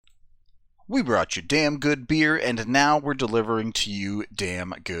We brought you damn good beer, and now we're delivering to you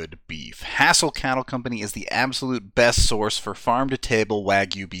damn good beef. Hassel Cattle Company is the absolute best source for farm-to-table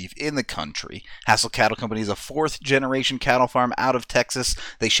Wagyu beef in the country. Hassel Cattle Company is a fourth-generation cattle farm out of Texas.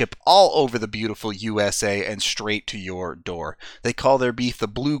 They ship all over the beautiful USA and straight to your door. They call their beef the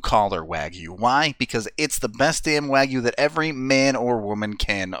blue-collar Wagyu. Why? Because it's the best damn Wagyu that every man or woman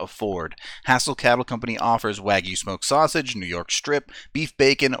can afford. Hassel Cattle Company offers Wagyu smoked sausage, New York strip, beef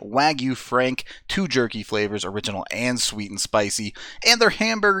bacon, Wagyu Frank, 2 jerky flavors, original and sweet and spicy, and their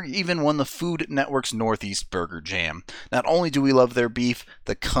hamburger even won the Food Network's Northeast Burger Jam. Not only do we love their beef,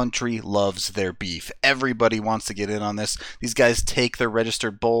 the country loves their beef. Everybody wants to get in on this. These guys take their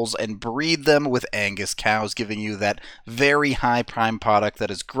registered bulls and breed them with Angus cows, giving you that very high prime product that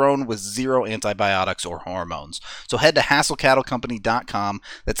is grown with zero antibiotics or hormones. So head to HassellCattleCompany.com,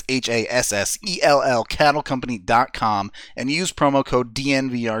 that's HASSELL cattlecompany.com, and use promo code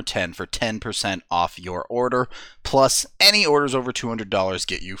DNVR10 for 10% off your order. Plus, any orders over $200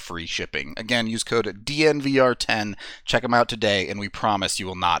 get you free shipping. Again, use code DNVR10. Check them out today, and we promise you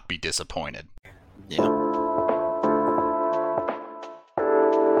will not be disappointed. Yeah.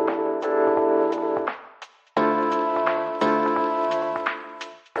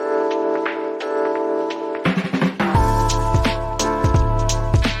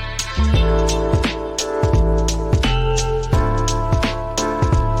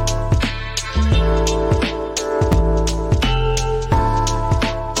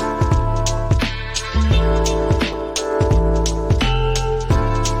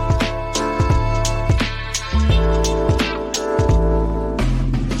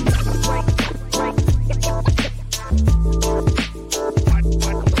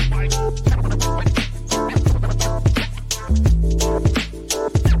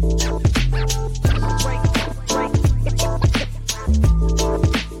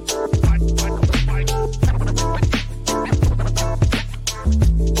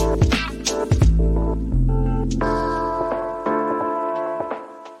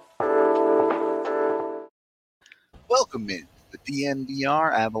 Welcome in to the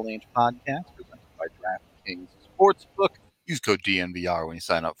DNVR Avalanche podcast presented by DraftKings Sportsbook. Use code DNVR when you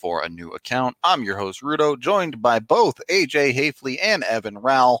sign up for a new account. I'm your host, Rudo, joined by both AJ Hafley and Evan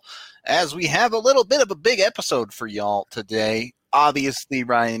Rowell, as we have a little bit of a big episode for y'all today. Obviously,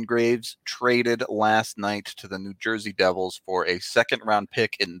 Ryan Graves traded last night to the New Jersey Devils for a second-round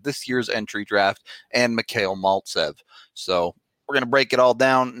pick in this year's entry draft and Mikhail Maltsev. So we're going to break it all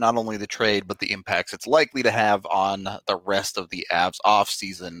down, not only the trade, but the impacts it's likely to have on the rest of the Avs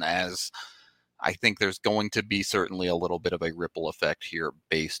offseason, as I think there's going to be certainly a little bit of a ripple effect here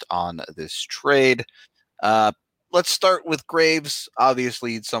based on this trade. Let's start with Graves.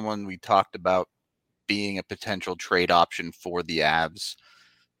 Obviously, someone we talked about being a potential trade option for the Avs.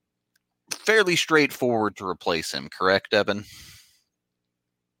 Fairly straightforward to replace him, correct, Evan?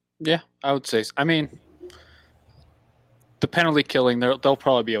 Yeah, I would say so. I mean, the penalty killing, they'll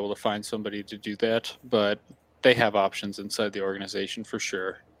probably be able to find somebody to do that, but they have options inside the organization for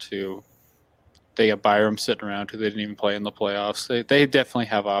sure. They got Byram sitting around who they didn't even play in the playoffs. They definitely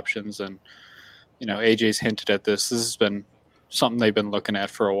have options, and AJ's hinted at this. This has been something they've been looking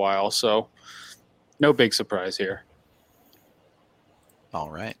at for a while, so no big surprise here. All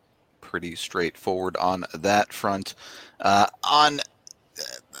right. Pretty straightforward on that front.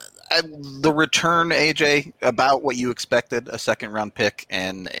 The return, AJ, about what you expected, a second-round pick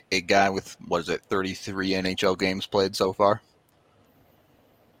and a guy with, 33 NHL games played so far?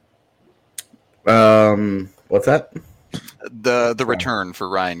 What's that? The return for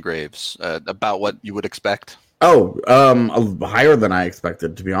Ryan Graves, about what you would expect? Higher than I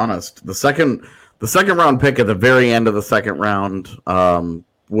expected, to be honest. The second round pick at the very end of the second round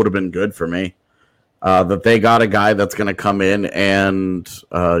would have been good for me. That they got a guy that's going to come in, and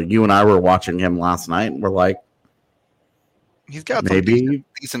you and I were watching him last night, and we're like, he's got maybe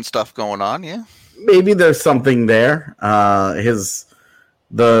decent stuff going on, yeah. Maybe there's something there.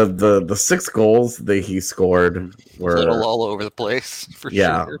 The 6 goals that he scored were a little all over the place for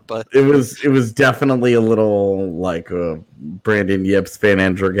sure, but it was definitely a little like Brandon Yip's Van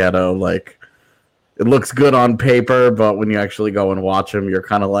Andrighetto. Like, it looks good on paper, but when you actually go and watch him, you're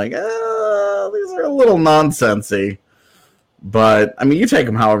kind of like, these are a little nonsensy. But I mean, you take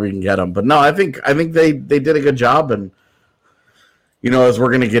them however you can get them. But no, I think they did a good job, and as we're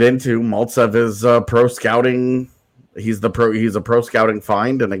going to get into, Maltsev is pro scouting. He's a pro scouting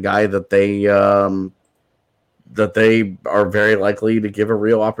find, and a guy that they are very likely to give a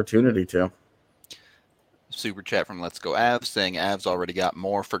real opportunity to. Super chat from Let's Go Avs saying Avs already got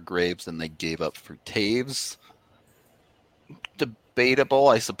more for Graves than they gave up for Taves. Debatable,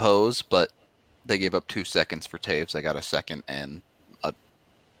 I suppose, but They gave up 2 seconds for Taves. They got a second and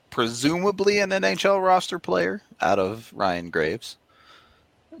presumably an NHL roster player out of Ryan Graves.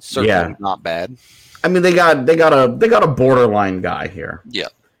 Certainly not bad. I mean, they got a borderline guy here. Yeah.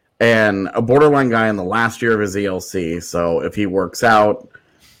 And a borderline guy in the last year of his ELC. So if he works out,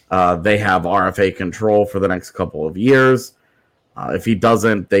 they have RFA control for the next couple of years. If he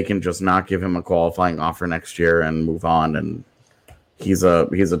doesn't, they can just not give him a qualifying offer next year and move on. And he's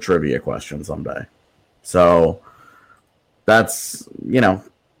a trivia question someday. So that's,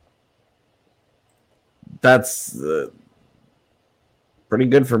 that's pretty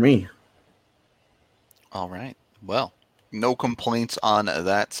good for me. All right. Well, no complaints on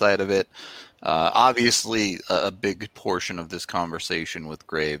that side of it. Obviously, a big portion of this conversation with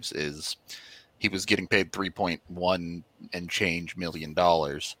Graves is he was getting paid $3.1 and change million.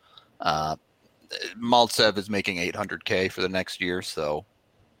 Maltsev is making $800K for the next year, so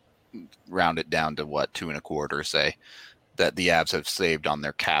round it down to what, 2.25, say, that the Avs have saved on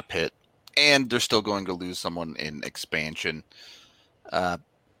their cap hit, and they're still going to lose someone in expansion.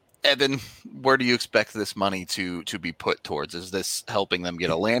 Evan, where do you expect this money to be put towards? Is this helping them get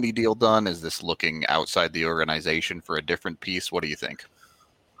a Landy deal done? Is this looking outside the organization for a different piece? What do you think?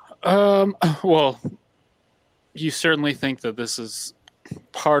 Well, you certainly think that this is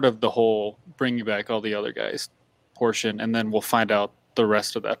part of the whole bringing back all the other guys portion, and then we'll find out the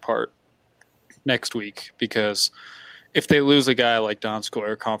rest of that part next week, because if they lose a guy like Donskoy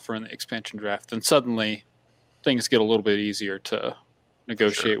or Compher in the expansion draft, then suddenly things get a little bit easier to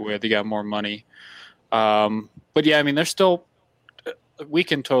negotiate with. You got more money. But yeah, I mean, there's still, we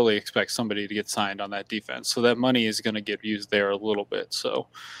can totally expect somebody to get signed on that defense. So that money is going to get used there a little bit. So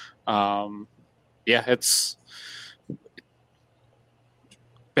yeah, it's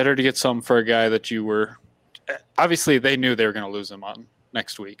better to get some for a guy that you were, obviously they knew they were going to lose him on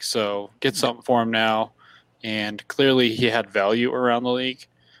next week. So get something for him now. And clearly he had value around the league.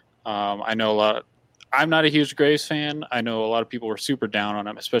 I know I'm not a huge Graves fan. I know a lot of people were super down on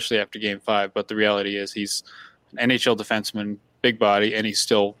him, especially after Game 5. But the reality is he's an NHL defenseman, big body, and he's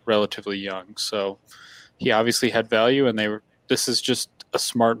still relatively young. So he obviously had value, and this is just a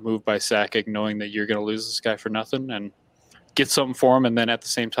smart move by Sakic, knowing that you're going to lose this guy for nothing and get something for him, and then at the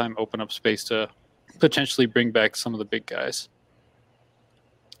same time open up space to potentially bring back some of the big guys.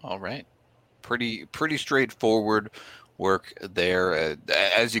 All right. Pretty straightforward work there.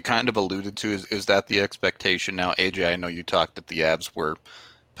 As you kind of alluded to, is that the expectation now? AJ, I know you talked that the Avs were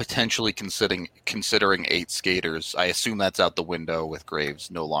potentially considering 8 skaters. I assume that's out the window with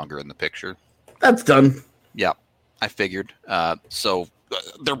Graves no longer in the picture. That's done. Yeah, I figured. So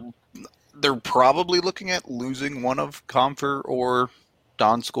they're probably looking at losing one of Compher or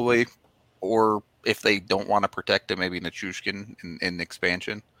Donskoy, or if they don't want to protect him, maybe Nichushkin in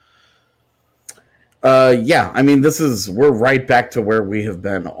expansion. Yeah, I mean, we're right back to where we have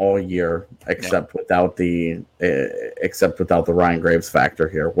been all year, except without the Ryan Graves factor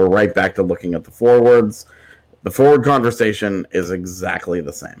here. We're right back to looking at the forwards. The forward conversation is exactly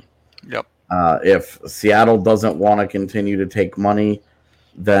the same. Yep. If Seattle doesn't want to continue to take money,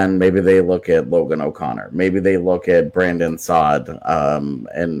 then maybe they look at Logan O'Connor. Maybe they look at Brandon Saad,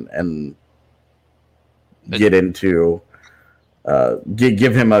 and get into.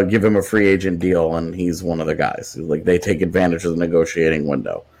 Give him a free agent deal, and he's one of the guys. Like, they take advantage of the negotiating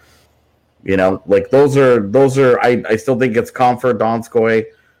window. Like those are. I still think it's Compher, Donskoy.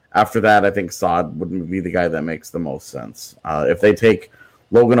 After that, I think Saad would be the guy that makes the most sense. If they take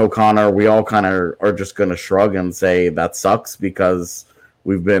Logan O'Connor, we all kind of are just going to shrug and say that sucks, because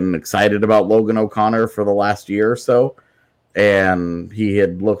we've been excited about Logan O'Connor for the last year or so, and he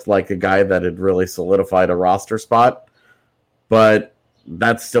had looked like a guy that had really solidified a roster spot. But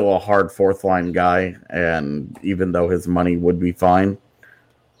that's still a hard fourth line guy, and even though his money would be fine,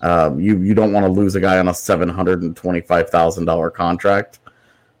 you don't want to lose a guy on a $725,000 contract.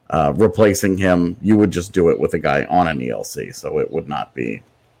 Replacing him, you would just do it with a guy on an ELC, so it would not be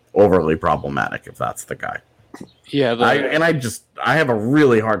overly problematic if that's the guy. Yeah, I have a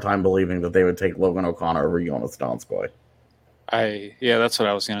really hard time believing that they would take Logan O'Connor over Jonas Donskoy. That's what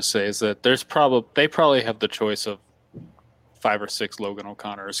I was going to say. Is that they probably have the choice of 5 or 6 Logan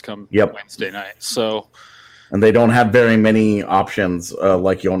O'Connors come Wednesday night. So, and they don't have very many options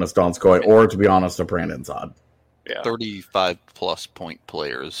like Jonas Donskoy, or, to be honest, a Brandon Saad. Yeah, 35+ point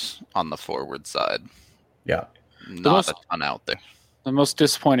players on the forward side. Yeah, not a ton out there. The most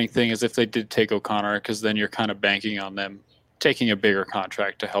disappointing thing is if they did take O'Connor, because then you're kind of banking on them taking a bigger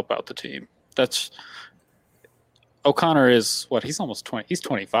contract to help out the team. O'Connor is he's almost 20. He's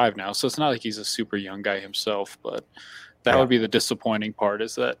 25 now, so it's not like he's a super young guy himself, but that would be the disappointing part,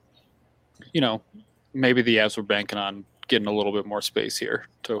 is that maybe the Avs were banking on getting a little bit more space here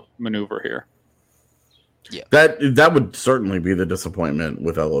to maneuver here. Yeah, that would certainly be the disappointment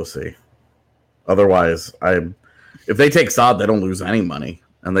with LOC. Otherwise, if they take Saad, they don't lose any money,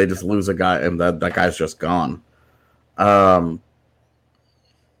 and they just lose a guy, and that guy's just gone. So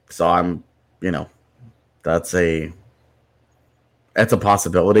I'm, that's a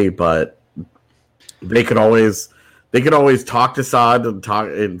possibility, but they could always talk to Saad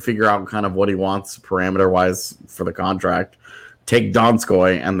and figure out kind of what he wants parameter wise for the contract. Take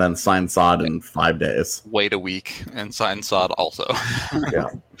Donskoy and then sign Saad in 5 days. Wait a week and sign Saad also. Yeah,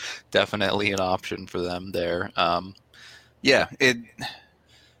 definitely an option for them there.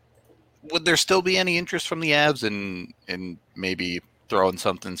 Would there still be any interest from the Avs in maybe throwing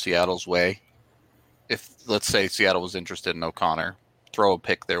something Seattle's way? If, let's say, Seattle was interested in O'Connor, throw a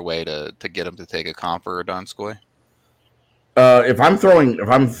pick their way to get him to take a comp or a Donskoy?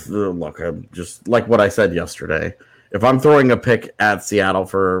 Look, just like what I said yesterday, if I'm throwing a pick at Seattle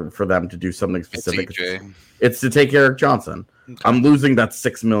for them to do something specific, it's to take Eric Johnson. Okay. I'm losing that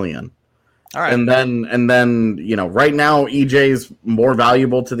 $6 million. All right. And then right now EJ's more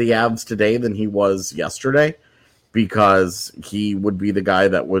valuable to the Avs today than he was yesterday, because he would be the guy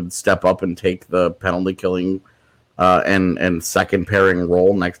that would step up and take the penalty killing and second pairing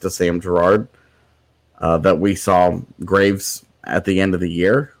role next to Sam Girard that we saw Graves at the end of the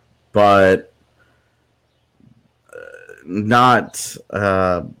year, but he's not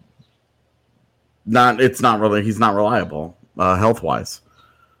reliable health wise.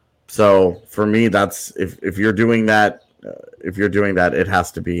 So for me, that's if you're doing that, it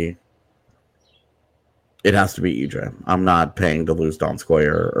has to be EJ. I'm not paying to lose Donskoy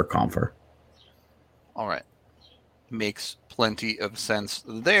or Compher. All right, makes plenty of sense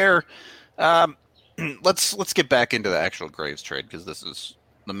there. Let's get back into the actual Graves trade, because this is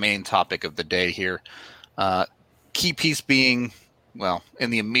the main topic of the day here. Key piece being, well, in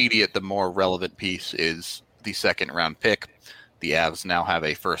the immediate, the more relevant piece is the second round pick. The Avs now have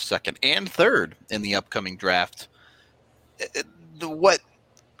a first, second, and third in the upcoming draft. What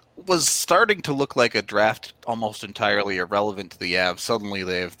was starting to look like a draft almost entirely irrelevant to the Avs, suddenly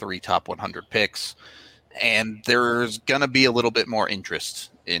they have 3 top 100 picks, and there's going to be a little bit more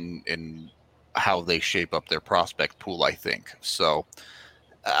interest in how they shape up their prospect pool, I think. So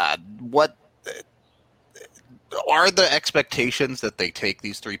what are the expectations that they take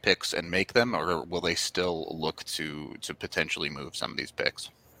these 3 picks and make them, or will they still look to potentially move some of these picks?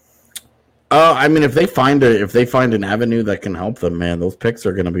 I mean, if they find an avenue that can help them, man, those picks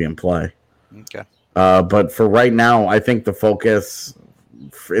are going to be in play. Okay. But for right now, I think the focus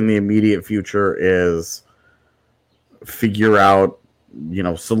in the immediate future is figure out,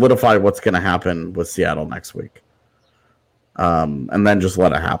 solidify what's going to happen with Seattle next week. And then just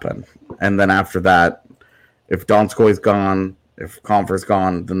let it happen. And then after that, if Donskoy's gone, if Compher's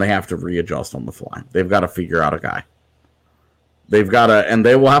gone, then they have to readjust on the fly. They've got to figure out a guy. And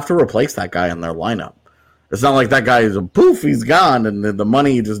they will have to replace that guy in their lineup. It's not like that guy is he's gone, and the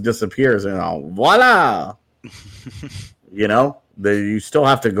money just disappears, voila! You still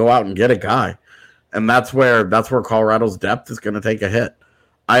have to go out and get a guy. And that's where Colorado's depth is going to take a hit.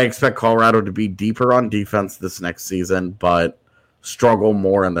 I expect Colorado to be deeper on defense this next season, but struggle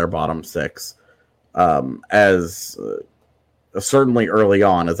more in their bottom 6. Certainly early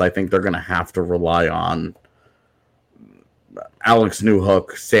on, as I think they're going to have to rely on Alex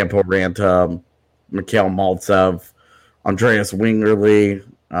Newhook, Sampo Ranta, Mikhail Maltsev, Andreas Wingerly,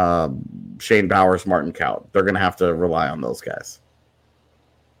 Shane Bowers, Martin Kaut. They're going to have to rely on those guys.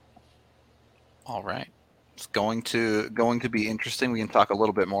 All right. It's going to be interesting. We can talk a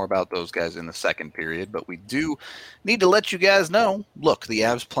little bit more about those guys in the second period, but we do need to let you guys know, look, the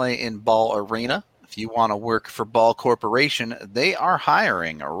Avs play in Ball Arena. If you want to work for Ball Corporation, they are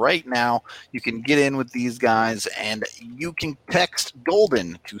hiring right now. You can get in with these guys, and you can text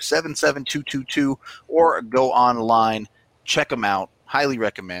Golden to 77222 or go online. Check them out. Highly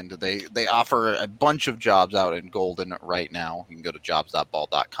recommend. They offer a bunch of jobs out in Golden right now. You can go to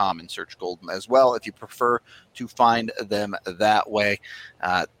jobs.ball.com and search Golden as well if you prefer to find them that way.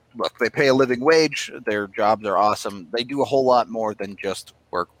 Look, they pay a living wage. Their jobs are awesome. They do a whole lot more than just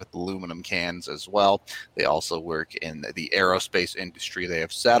work with aluminum cans as well. They also work in the aerospace industry. They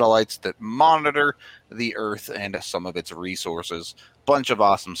have satellites that monitor the Earth and some of its resources. Bunch of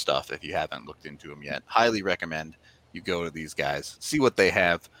awesome stuff if you haven't looked into them yet. Highly recommend you go to these guys, see what they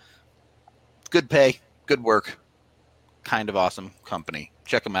have. Good pay, good work, kind of awesome company.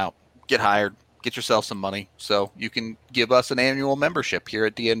 Check them out. Get hired. Get yourself some money so you can give us an annual membership here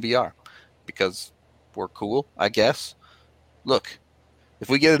at DNVR because we're cool, I guess. Look, If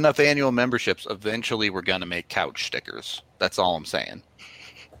we get enough annual memberships, eventually we're gonna make couch stickers. That's all I'm saying.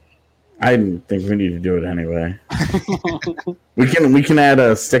 I think we need to do it anyway. we can add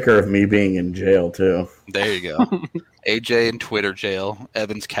a sticker of me being in jail too. There you go. AJ in Twitter jail,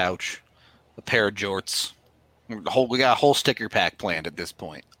 Evan's couch, a pair of jorts. We got a whole sticker pack planned at this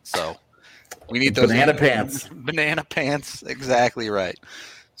point. So we need those banana pants. Banana pants, exactly right.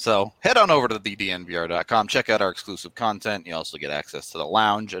 So head on over to thednvr.com. Check out our exclusive content. You also get access to the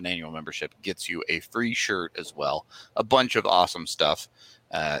lounge. An annual membership gets you a free shirt as well. A bunch of awesome stuff.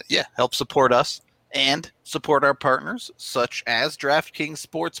 Help support us and support our partners, such as DraftKings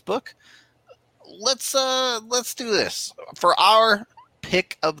Sportsbook. Let's do this for our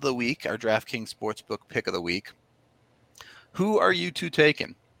pick of the week. Our DraftKings Sportsbook pick of the week. Who are you two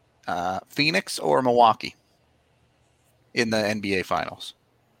taking? Phoenix or Milwaukee in the NBA Finals?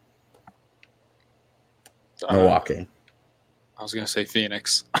 Milwaukee. I was gonna say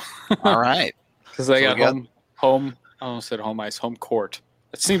Phoenix. All right, because they got home. I almost said home ice, home court.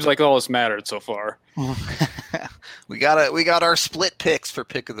 It seems like all that's mattered so far. we got our split picks for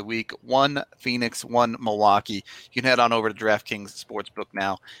pick of the week. 1 Phoenix, 1 Milwaukee. You can head on over to DraftKings Sportsbook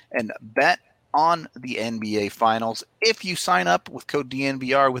now and bet on the NBA Finals. If you sign up with code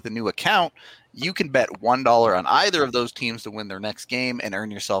DNVR with a new account, you can bet $1 on either of those teams to win their next game and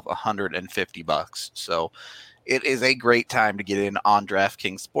earn yourself $150. So it is a great time to get in on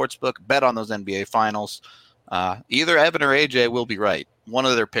DraftKings Sportsbook. Bet on those NBA Finals. Either Evan or AJ will be right. One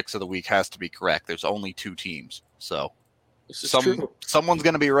of their picks of the week has to be correct. There's only 2 teams. So someone's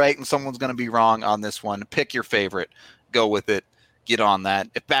going to be right and someone's going to be wrong on this one. Pick your favorite. Go with it. Get on that.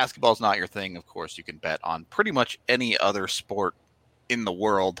 If basketball's not your thing, of course, you can bet on pretty much any other sport in the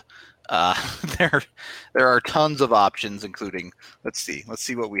world. There are tons of options, including, let's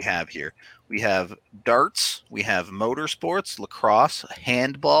see what we have here. We have darts, we have motorsports, lacrosse,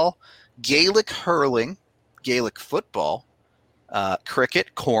 handball, Gaelic hurling, Gaelic football,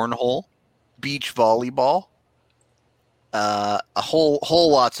 cricket, cornhole, beach volleyball, a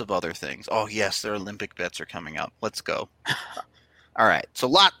whole lots of other things. Oh yes, their Olympic bets are coming up. Let's go. All right, so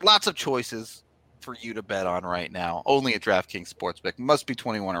lots of choices for you to bet on right now. Only at DraftKings Sportsbook. Must be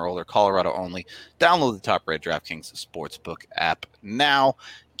 21 or older. Colorado only. Download the top-rated DraftKings Sportsbook app now.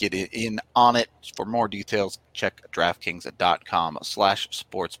 Get it in on it. For more details, check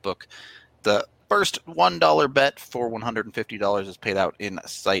DraftKings.com/sportsbook. The first $1 bet for $150 is paid out in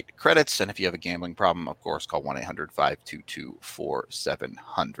site credits. And if you have a gambling problem, of course, call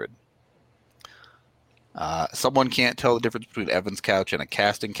 1-800-522-4700. Someone can't tell the difference between Evan's couch and a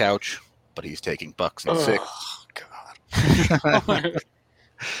casting couch, but he's taking Bucks and 6. Oh, God.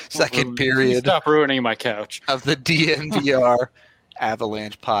 Second period. Stop ruining my couch. Of the DNVR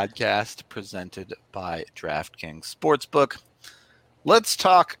Avalanche podcast presented by DraftKings Sportsbook. Let's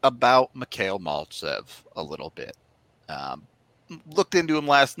talk about Mikhail Maltsev a little bit. Looked into him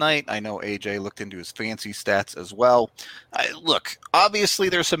last night. I know AJ looked into his fancy stats as well. Look, obviously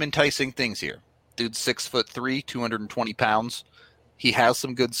there's some enticing things here. Dude's 6'3", 220 pounds. He has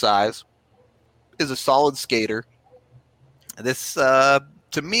some good size. Is a solid skater. This, to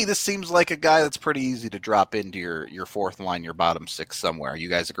me, this seems like a guy that's pretty easy to drop into your fourth line, your bottom 6 somewhere. You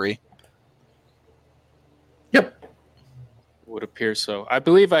guys agree? Yep. Would appear so. I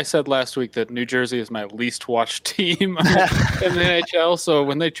believe I said last week that New Jersey is my least watched team in the NHL. So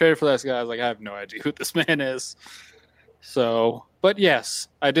when they traded for this guy, I was like, I have no idea who this man is. So, but yes,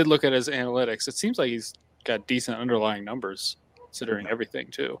 I did look at his analytics. It seems like he's got decent underlying numbers, considering everything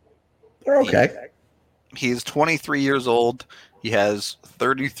too. They're okay. He's 23 years old. He has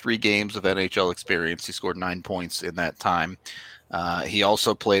 33 games of NHL experience. He scored 9 points in that time. He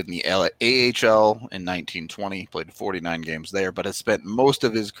also played in the AHL in 1920, played 49 games there, but has spent most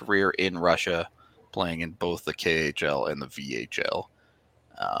of his career in Russia, playing in both the KHL and the VHL.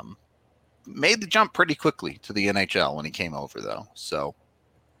 Made the jump pretty quickly to the NHL when he came over, though. So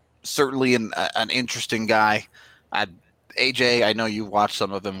certainly an interesting guy. AJ, I know you watched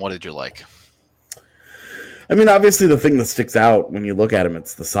some of him. What did you like? I mean, obviously the thing that sticks out when you look at him,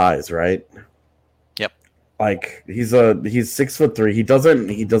 it's the size, right? Yep. Like he's 6'3". He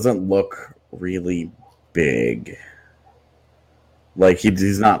doesn't look really big. Like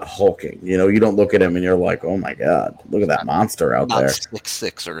he's not hulking. You know, you don't look at him and you're like, oh my god, look at that monster out there. Not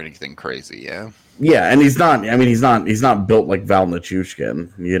 6'6" or anything crazy, yeah. Yeah, and he's not. I mean, he's not built like Val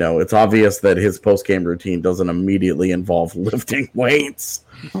Nichushkin. You know, it's obvious that his post game routine doesn't immediately involve lifting weights.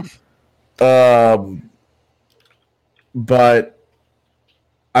 But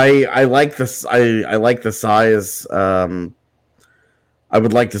I like this. I like the size. I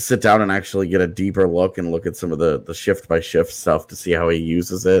would like to sit down and actually get a deeper look and look at some of the shift by shift stuff to see how he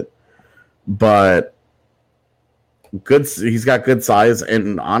uses it. But he's got good size,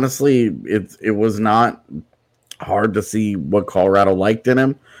 and honestly, it was not hard to see what Colorado liked in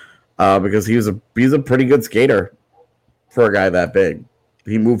him, because he's a pretty good skater for a guy that big.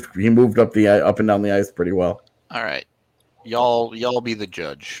 He moved up and down the ice pretty well. All right, y'all be the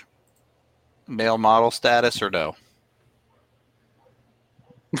judge. Male model status or no?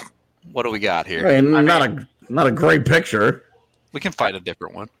 What do we got here? I mean, not a great picture. We can find a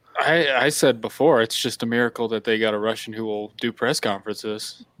different one. I said before, it's just a miracle that they got a Russian who will do press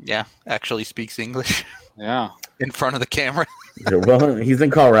conferences. Yeah, actually speaks English Yeah. in front of the camera. Yeah, well, he's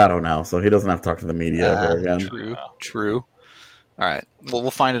in Colorado now, so he doesn't have to talk to the media ever again. True. All right. Well,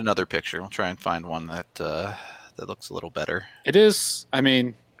 we'll find another picture. We'll try and find one that looks a little better. It is. I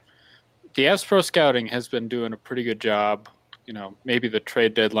mean, the Avs Pro Scouting has been doing a pretty good job. You know, maybe the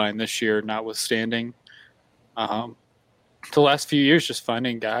trade deadline this year notwithstanding. The last few years, just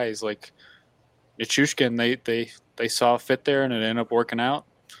finding guys like Nichushkin, they saw a fit there, and it ended up working out.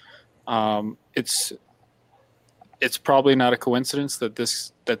 It's probably not a coincidence that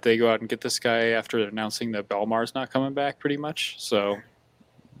they go out and get this guy after announcing that Belmar's not coming back, pretty much. So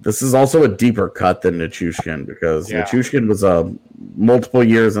this is also a deeper cut than Nichushkin, because Nichushkin was multiple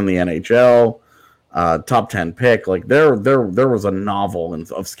years in the NHL, top 10 pick. Like there was a novel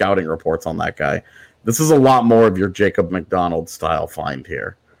of scouting reports on that guy. This is a lot more of your Jacob McDonald style find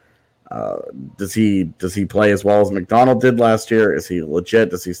here. Does he play as well as McDonald did last year? Is he legit?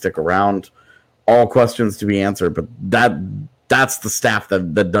 Does he stick around? All questions to be answered, but that's the staff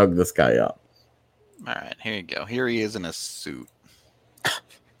that dug this guy up. All right, here you go. Here he is in a suit.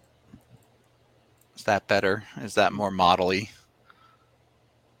 Is that better? Is that more model-y?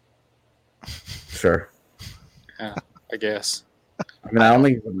 Sure. Yeah, I guess. I mean, I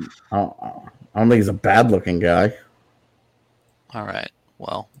don't think he's a bad-looking guy. All right.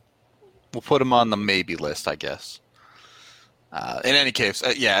 Well, we'll put him on the maybe list, I guess. In any case,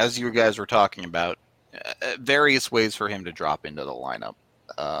 as you guys were talking about, various ways for him to drop into the lineup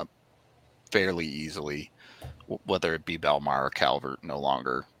fairly easily, whether it be Belmar or Calvert no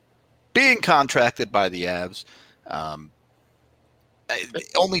longer being contracted by the Avs.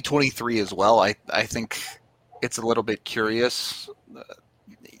 Only 23 as well. I think it's a little bit curious.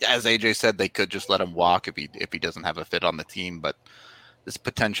 As AJ said, they could just let him walk if he doesn't have a fit on the team, but this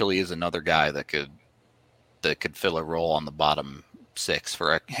potentially is another guy that could fill a role on the bottom six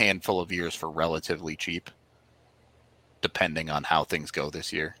for a handful of years for relatively cheap, depending on how things go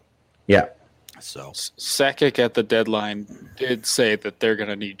this year. Yeah. So Sakic at the deadline did say that they're going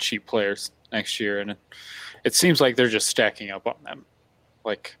to need cheap players next year, and it seems like they're just stacking up on them.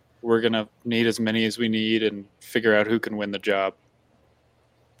 Like, we're going to need as many as we need and figure out who can win the job.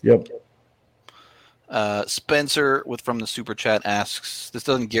 Yep. Spencer from the Super Chat asks, this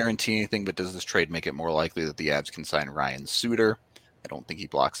doesn't guarantee anything, but does this trade make it more likely that the Avs can sign Ryan Suter? I don't think he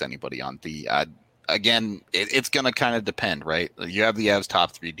blocks anybody on the... Again, it's going to kind of depend, right? You have the Avs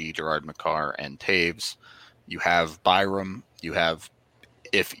top 3D, Gerard McCarr and Taves. You have Byram. You have,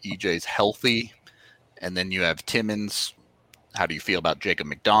 if EJ's healthy. And then you have Timmins. How do you feel about Jacob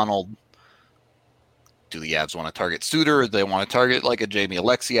McDonald? Do the Avs want to target Suter? Or do they want to target like a Jamie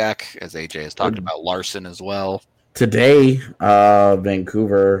Alexiak, as AJ has talked about Larson as well? Today,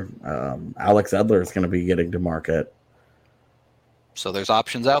 Vancouver, Alex Edler is going to be getting to market. So there's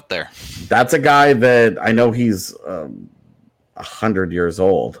options out there. That's a guy that I know he's 100 years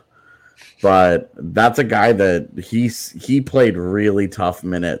old, but that's a guy that he played really tough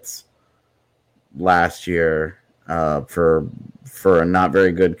minutes last year for a not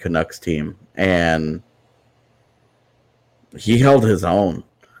very good Canucks team, and he held his own.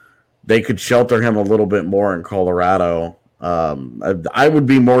 They could shelter him a little bit more in Colorado. I would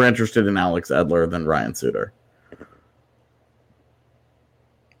be more interested in Alex Edler than Ryan Suter.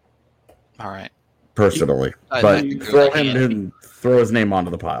 All right. Personally. But throw his name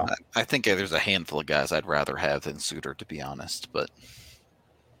onto the pile. I think there's a handful of guys I'd rather have than Suter, to be honest, but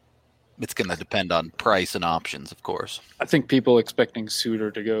it's going to depend on price and options, of course. I think people expecting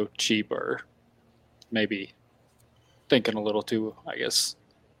Suter to go cheap are maybe thinking a little too, I guess.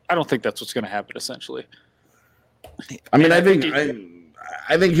 I don't think that's what's going to happen, essentially. I mean, I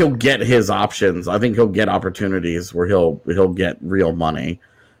think he'll get his options. I think he'll get opportunities where he'll get real money.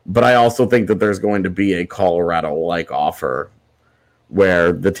 But I also think that there's going to be a Colorado-like offer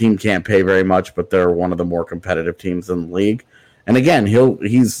where the team can't pay very much, but they're one of the more competitive teams in the league. And again,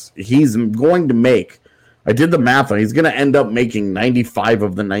 he's going to make. I did the math on. He's going to end up making $95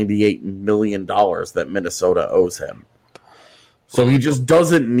 of the $98 million that Minnesota owes him. So he just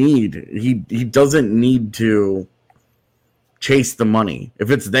doesn't need he doesn't need to chase the money. If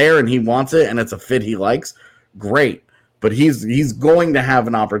it's there and he wants it and it's a fit he likes, great. But he's going to have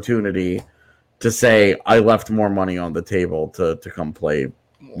an opportunity to say, I left more money on the table to come play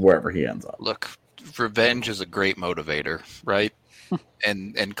wherever he ends up. Look, revenge is a great motivator, right?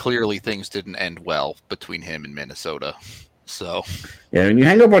 and clearly things didn't end well between him and Minnesota. So yeah, when you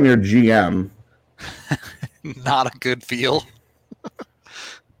hang up on your GM, not a good feel.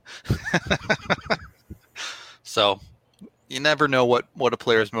 So you never know what a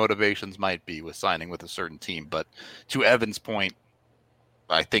player's motivations might be with signing with a certain team. But to Evan's point,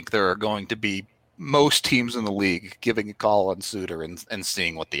 I think there are going to be most teams in the league giving a call on Suter and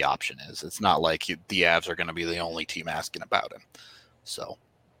seeing what the option is. It's not like the Avs are going to be the only team asking about him. So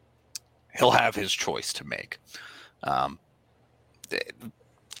he'll have his choice to make.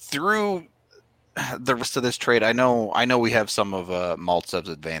 Through the rest of this trade, I know we have some of Maltsev's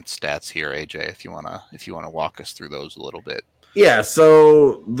advanced stats here, AJ. If you wanna walk us through those a little bit. Yeah.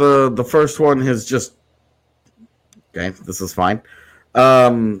 So the first one is just okay. This is fine.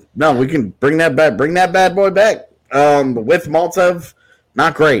 No, we can bring that bad boy back. With Maltsev,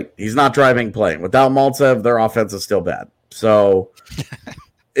 not great. He's not driving play. Without Maltsev, their offense is still bad. So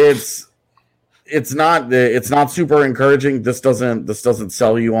it's not super encouraging. This doesn't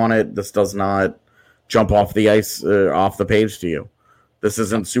sell you on it. This does not jump off the ice, off the page to you. This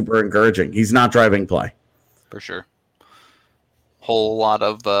isn't super encouraging. He's not driving play. For sure. Whole lot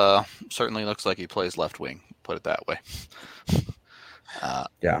of certainly looks like he plays left wing, put it that way.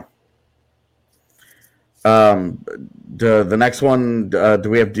 Yeah. The next one, do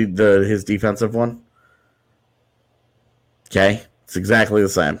we have his defensive one? Okay. It's exactly the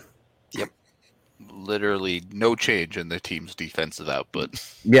same. Literally no change in the team's defensive output.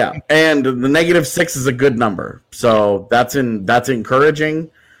 Yeah, and the -6 is a good number, so that's encouraging.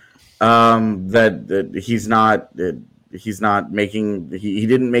 That he's not making he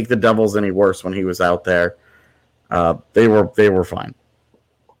didn't make the Devils any worse when he was out there. They were fine.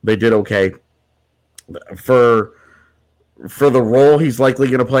 They did okay for the role he's likely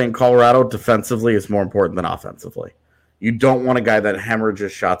going to play in Colorado. Defensively is more important than offensively. You don't want a guy that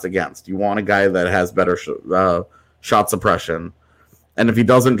hemorrhages shots against. You want a guy that has better shot suppression. And if he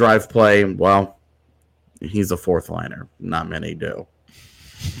doesn't drive play, well, he's a fourth liner. Not many do.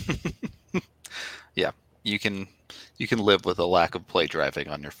 Yeah, you can live with a lack of play driving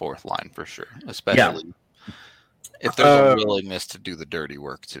on your fourth line for sure, especially if there's a willingness to do the dirty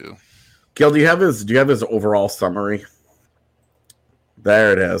work too. Gil, do you have his overall summary?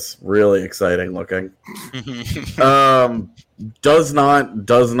 There it is. Really exciting looking. Doesn't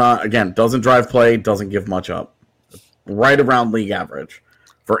drive play, doesn't give much up. Right around league average.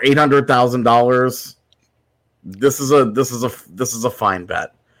 For $800,000, this is a fine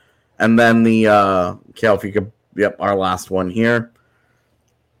bet. And then Cal, if you could, our last one here.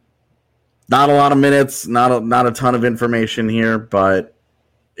 Not a lot of minutes, not a ton of information here, but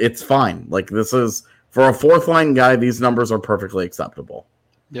it's fine. Like, this is, for a fourth line guy, these numbers are perfectly acceptable.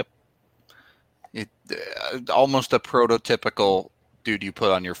 Yep. It almost a prototypical dude you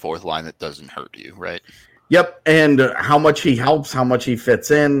put on your fourth line that doesn't hurt you, right? Yep, and how much he helps, how much he fits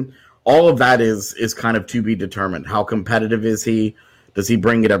in, all of that is kind of to be determined. How competitive is he? Does he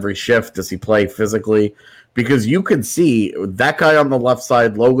bring it every shift? Does he play physically? Because you could see that guy on the left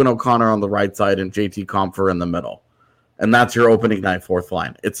side, Logan O'Connor on the right side, and JT Compher in the middle. And that's your opening night fourth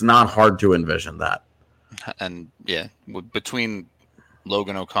line. It's not hard to envision that. And yeah, between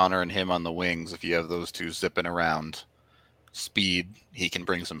Logan O'Connor and him on the wings, if you have those two zipping around, speed, he can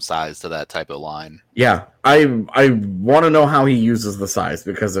bring some size to that type of line. Yeah, I want to know how he uses the size,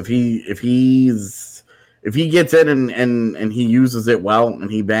 because if he gets in and he uses it well and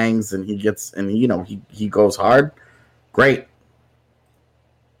he bangs and he goes hard, great.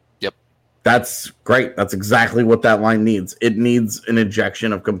 Yep. That's great. That's exactly what that line needs. It needs an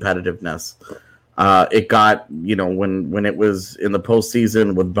injection of competitiveness. It got, when it was in the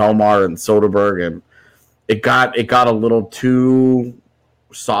postseason with Belmar and Soderberg, and it got a little too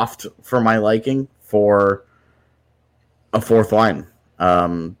soft for my liking for a fourth line.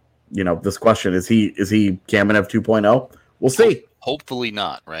 This question, is he Kamenev 2.0? We'll see. Hopefully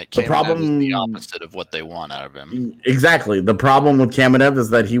not, right? The problem is the opposite of what they want out of him. Exactly. The problem with Kamenev is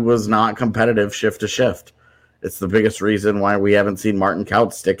that he was not competitive shift to shift. It's the biggest reason why we haven't seen Martin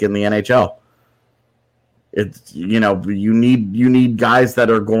Kaut stick in the NHL. It's, you need guys that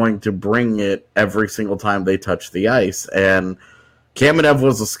are going to bring it every single time they touch the ice. And Kamenev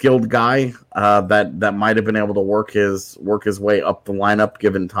was a skilled guy that might have been able to work his way up the lineup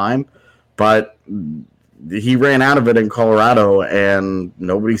given time. But he ran out of it in Colorado, and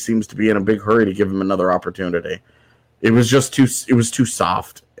nobody seems to be in a big hurry to give him another opportunity. It was too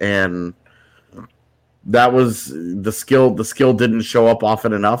soft, and that was the skill. The skill didn't show up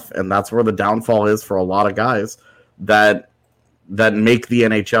often enough, and that's where the downfall is for a lot of guys that make the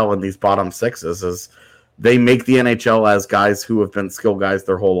NHL in these bottom sixes. Is they make the NHL as guys who have been skill guys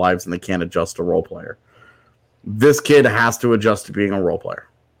their whole lives, and they can't adjust to role player. This kid has to adjust to being a role player.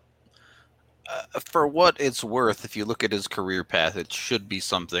 For what it's worth, if you look at his career path, it should be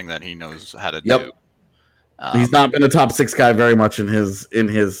something that he knows how to Yep. do. He's not been a top six guy very much in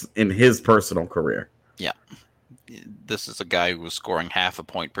his personal career. Yeah, this is a guy who was scoring half a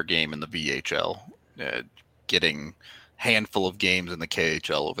point per game in the VHL, getting handful of games in the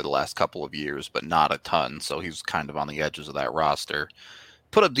KHL over the last couple of years, but not a ton. So he's kind of on the edges of that roster.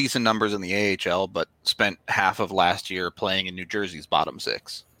 Put up decent numbers in the AHL, but spent half of last year playing in New Jersey's bottom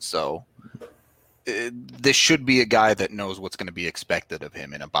six. So this should be a guy that knows what's going to be expected of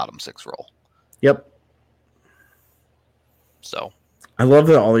him in a bottom six role. Yep. So I love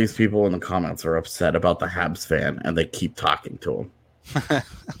that all these people in the comments are upset about the Habs fan, and they keep talking to him.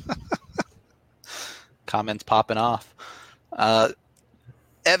 Comments popping off.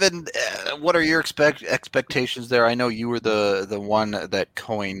 Evan, what are your expectations there? I know you were the one that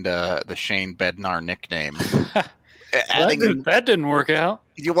coined the Shane Bednar nickname. That didn't work out.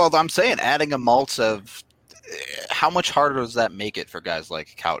 Well, I'm saying adding a Maltsev, how much harder does that make it for guys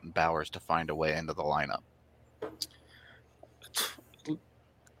like Kaut and Bowers to find a way into the lineup?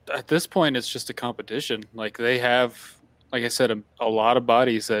 At this point, it's just a competition. Like they have, like I said, a lot of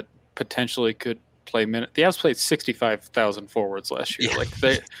bodies that potentially could play minutes. The Avs played 65,000 forwards last year.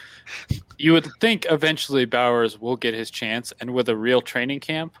 Yeah. You would think eventually Bowers will get his chance, and with a real training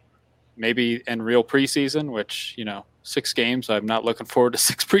camp, maybe and real preseason, which 6 games. I'm not looking forward to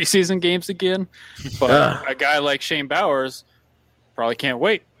 6 preseason games again. But a guy like Shane Bowers probably can't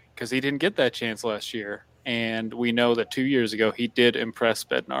wait because he didn't get that chance last year. And we know that 2 years ago he did impress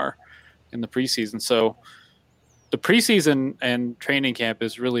Bednar in the preseason. So the preseason and training camp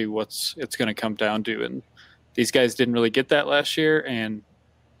is really what's it's going to come down to. And these guys didn't really get that last year, and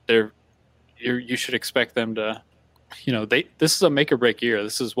you should expect them to, this is a make or break year.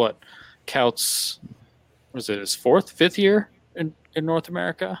 This is what Kaut's, his 4th, 5th year in North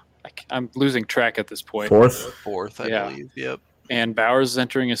America. I'm losing track at this point. Fourth, I believe. Yep. And Bowers is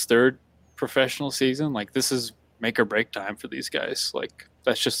entering his 3rd professional season. Like, this is make or break time for these guys. Like,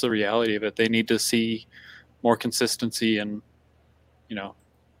 that's just the reality of it. They need to see more consistency, and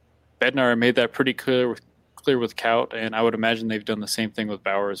Bednar made that pretty clear with Kaut, and I would imagine they've done the same thing with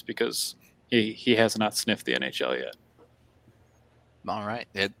Bowers because he has not sniffed the NHL yet. All right.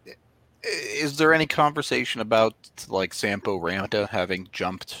 Is there any conversation about like Sampo Ranta having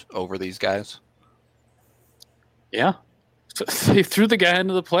jumped over these guys? Yeah. So they threw the guy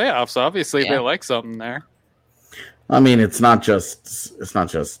into the playoffs. Obviously, They like something there. I mean, it's not just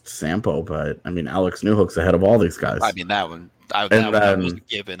Sampo, but I mean, Alex Newhook's ahead of all these guys. I mean, that one was a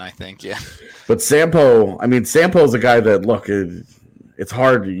given, I think. Yeah. But Sampo's a guy that, look, it's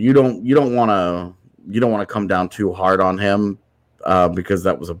hard. You don't want to come down too hard on him because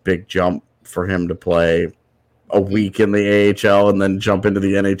that was a big jump for him to play a week in the AHL and then jump into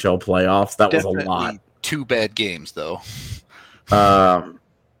the NHL playoffs. That Definitely was a lot. 2 bad games, though.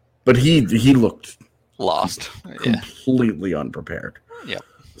 But he looked lost, completely unprepared. Yep.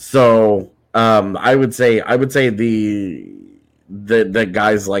 So I would say the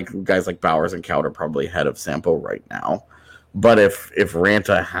guys like Bowers and Kaut are probably ahead of Sampo right now. But if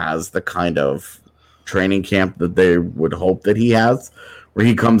Ranta has the kind of training camp that they would hope that he has, where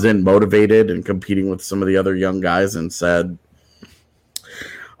he comes in motivated and competing with some of the other young guys and said,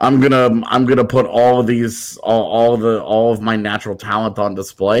 I'm gonna put all of my natural talent on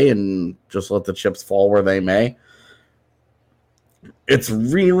display and just let the chips fall where they may. It's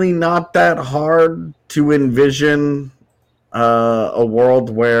really not that hard to envision a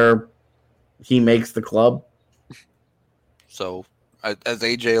world where he makes the club. So, as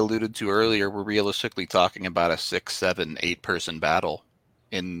AJ alluded to earlier, we're realistically talking about a 6, 7, 8 person battle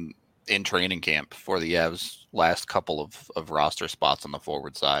in training camp for the Avs' last couple of roster spots on the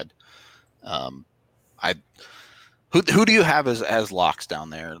forward side. Who do you have as locks down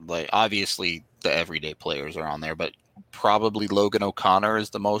there? Like, obviously the everyday players are on there, but probably Logan O'Connor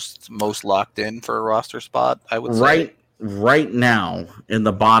is the most locked in for a roster spot, I would say. Right now, in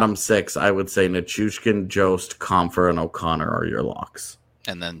the bottom 6, I would say Nichushkin, Jost, Comfer, and O'Connor are your locks.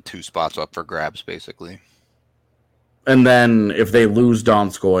 And then 2 spots up for grabs, basically. And then if they lose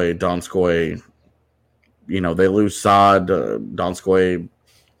Donskoy, they lose Saad, Donskoy.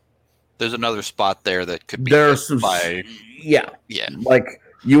 There's another spot there that could be There's some, yeah. Like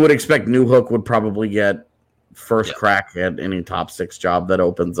you would expect New Hook would probably get first crack at any top 6 job that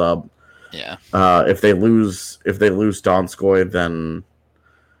opens up. Yeah. If they lose Donskoy, then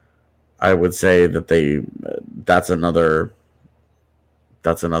I would say that that's another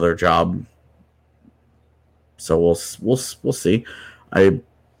job. So we'll see. I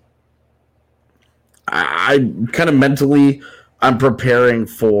kind of mentally I'm preparing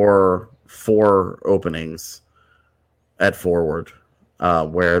for 4 openings at forward,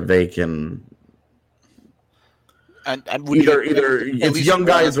 where they can and either it's young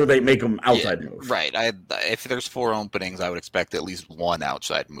guys or they make them outside move. Right. If there's 4 openings, I would expect at least 1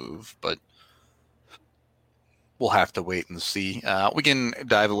 outside move, but we'll have to wait and see. We can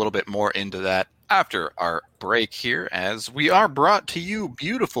dive a little bit more into that after our break here, as we are brought to you,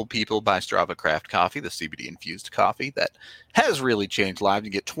 beautiful people, by Strava Craft Coffee, the CBD-infused coffee that has really changed lives.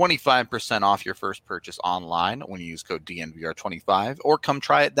 You get 25% off your first purchase online when you use code DNVR25, or come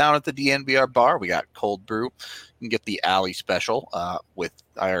try it down at the DNVR bar. We got cold brew. You can get the Alley special with,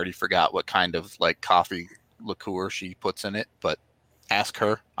 I already forgot what kind of like coffee liqueur she puts in it, but ask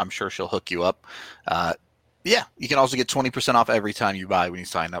her. I'm sure she'll hook you up. Yeah, you can also get 20% off every time you buy when you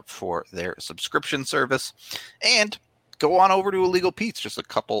sign up for their subscription service. And go on over to Illegal Pete's, just a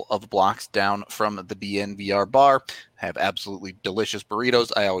couple of blocks down from the DNVR bar. Have absolutely delicious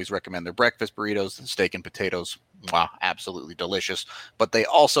burritos. I always recommend their breakfast burritos, the steak and potatoes. Wow, absolutely delicious. But they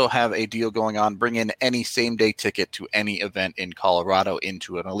also have a deal going on. Bring in any same-day ticket to any event in Colorado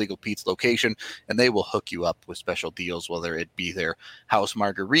into an Illegal Pete's location, and they will hook you up with special deals, whether it be their house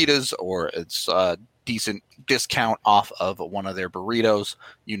margaritas or it's decent discount off of one of their burritos.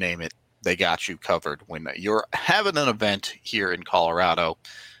 You name it, they got you covered. When you're having an event here in Colorado,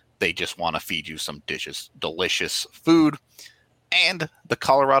 they just want to feed you some delicious food. And the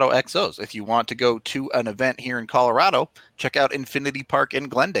Colorado XOs. If you want to go to an event here in Colorado, check out Infinity Park in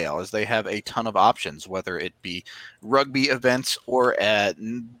Glendale, as they have a ton of options, whether it be rugby events or a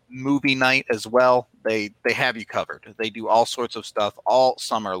movie night as well. They have you covered. They do all sorts of stuff all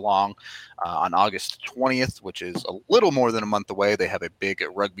summer long. On August 20th, which is a little more than a month away, they have a big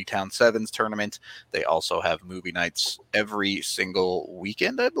Rugby Town Sevens tournament. They also have movie nights every single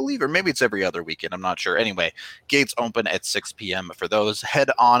weekend, I believe, or maybe it's every other weekend. I'm not sure. Anyway, gates open at 6 p.m. for those.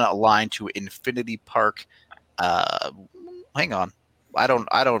 Head on a line to Infinity Park. Hang on. I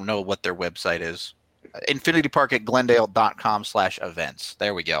don't know what their website is. infinitypark@glendale.com/events.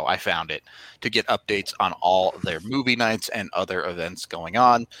 There we go. I found it, to get updates on all their movie nights and other events going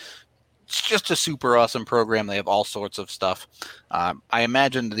on. It's just a super awesome program. They have all sorts of stuff. I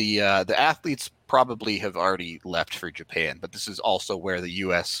imagine the athletes probably have already left for Japan, but this is also where the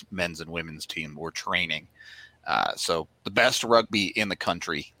U.S. men's and women's team were training. So the best rugby in the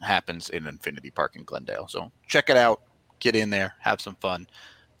country happens in Infinity Park in Glendale. So check it out. Get in there. Have some fun.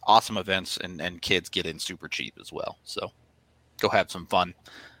 Awesome events, and kids get in super cheap as well. So go have some fun.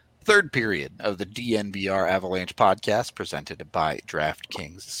 Third period of the DNVR Avalanche podcast, presented by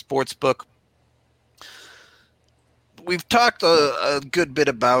DraftKings Sportsbook. We've talked a good bit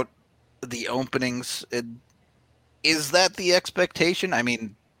about the openings. Is that the expectation? I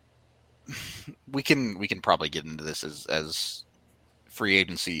mean, we can probably get into this as free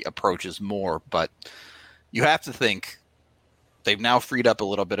agency approaches more, but you have to think they've now freed up a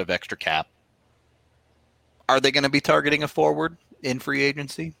little bit of extra cap. Are they going to be targeting a forward in free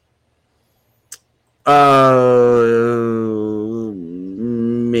agency?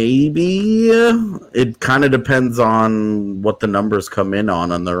 Maybe. It kind of depends on what the numbers come in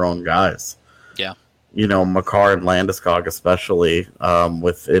on their own guys. Yeah. You know, Makar and Landeskog especially,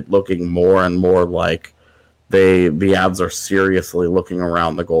 with it looking more and more like the Avs are seriously looking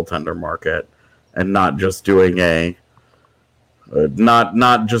around the goaltender market and not just doing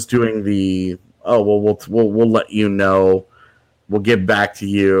not just doing the we'll let you know, we'll get back to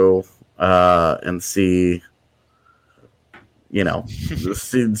you and see, you know,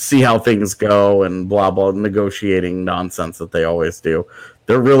 see how things go and blah blah, negotiating nonsense that they always do.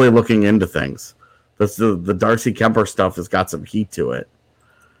 They're really looking into things. The Darcy Kemper stuff has got some heat to it,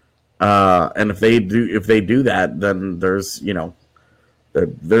 and if they do that, then there's going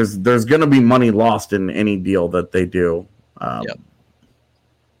to be money lost in any deal that they do.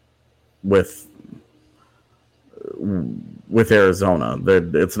 With Arizona,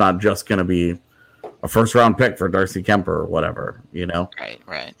 it's not just going to be a first round pick for Darcy Kemper or whatever, you know.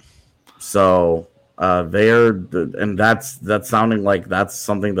 Right. So and that's sounding like that's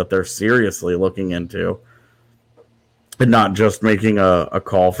something that they're seriously looking into, and not just making a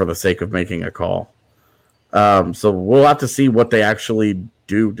call for the sake of making a call. So we'll have to see what they actually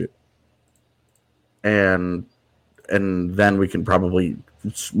do and then we can probably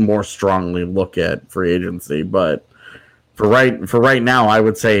more strongly look at free agency. But for right now, I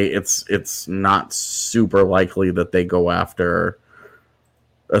would say it's not super likely that they go after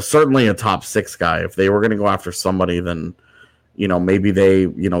certainly a top 6 guy. If they were going to go after somebody, then maybe they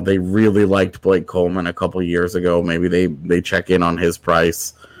really liked Blake Coleman a couple years ago. Maybe they check in on his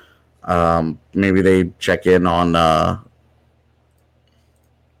price. Maybe they check in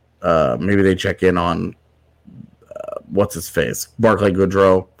on what's his face, Barclay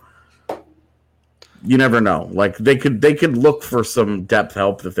Goodrow. You never know. Like they could look for some depth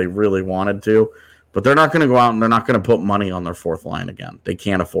help if they really wanted to, but they're not going to go out and they're not going to put money on their fourth line again. They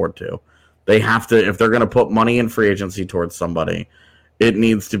can't afford to. They have to, if they're going to put money in free agency towards somebody, it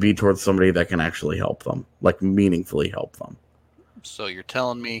needs to be towards somebody that can actually help them, like meaningfully help them. So you're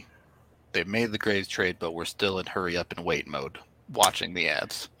telling me they made the Graves trade, but we're still in hurry up and wait mode watching the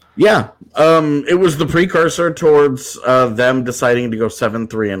ads. Yeah, it was the precursor towards them deciding to go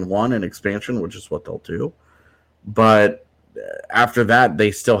 7-3-1 in expansion, which is what they'll do. But after that,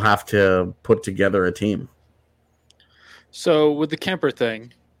 they still have to put together a team. So with the Kemper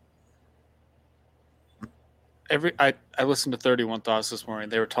thing, I listened to 31 Thoughts this morning.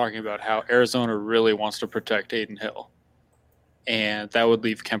 They were talking about how Arizona really wants to protect Adin Hill, and that would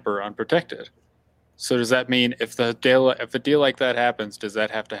leave Kemper unprotected. So does that mean if a deal like that happens, does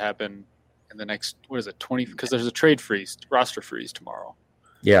that have to happen in the next 20? Because there's a roster freeze tomorrow.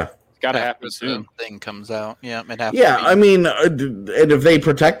 Yeah, it's got to happen soon. Thing comes out. Yeah, it happens. Yeah, I mean, and if they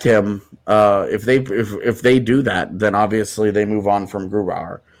protect him, if they do that, then obviously they move on from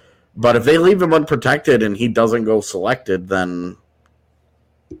Grubauer. But if they leave him unprotected and he doesn't go selected, then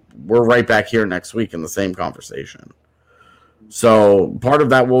we're right back here next week in the same conversation. So part of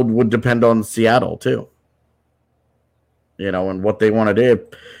that would depend on Seattle too, and what they want to do.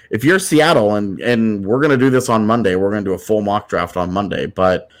 If you're Seattle and we're going to do this on Monday, we're going to do a full mock draft on Monday,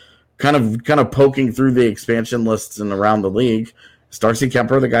 but kind of poking through the expansion lists and around the league, is Darcy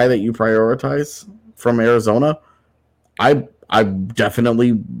Kemper the guy that you prioritize from Arizona? I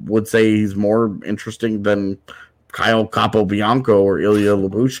definitely would say he's more interesting than Kyle Capobianco or Ilya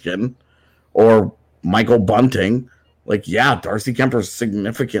Lyubushkin or Michael Bunting. Like, yeah, Darcy Kemper's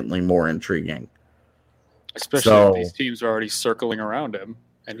significantly more intriguing. Especially if these teams are already circling around him,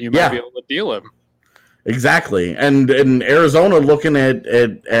 and you might be able to deal him. Exactly. And in Arizona looking at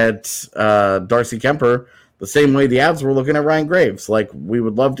Darcy Kemper the same way the Avs were looking at Ryan Graves. Like, we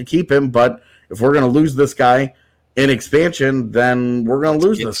would love to keep him, but if we're going to lose this guy in expansion, then we're going to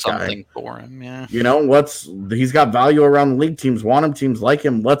lose this guy. For him, yeah. He's got value around the league. Teams want him. Teams like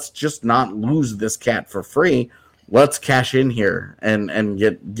him. Let's just not lose this cat for free. Let's cash in here and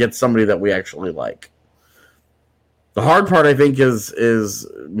get somebody that we actually like. The hard part, I think, is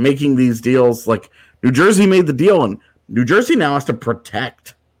making these deals. Like, New Jersey made the deal, and New Jersey now has to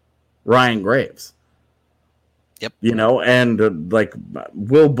protect Ryan Graves. Yep. And like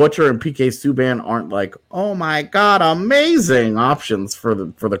Will Butcher and PK Subban aren't like, oh my god, amazing options for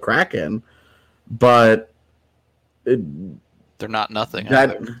the Kraken, but they're not nothing.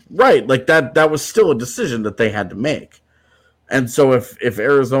 Right, like that was still a decision that they had to make. And so if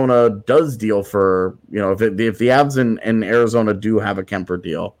Arizona does deal for, if the Avs and Arizona do have a Kemper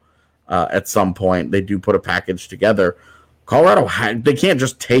deal at some point, they do put a package together. Colorado, they can't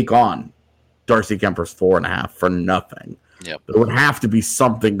just take on Darcy Kemper's 4.5 for nothing. Yep. There would have to be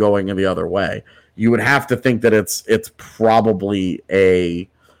something going in the other way. You would have to think that it's probably a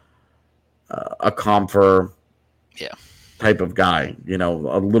Compher type of guy,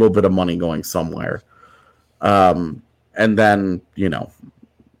 a little bit of money going somewhere. And then,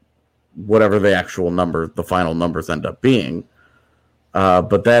 whatever the actual number, the final numbers end up being.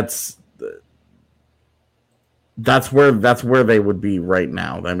 But that's where they would be right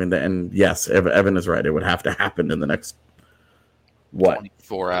now. I mean, and yes, Evan is right. It would have to happen in the next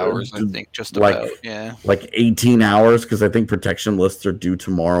 24 hours, I think, just about. Yeah, like 18 hours, because I think protection lists are due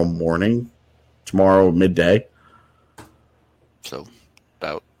tomorrow midday. So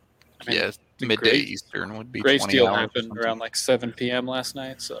about midday Eastern would be. Grace 20 deal hours happened around like 7 p.m. last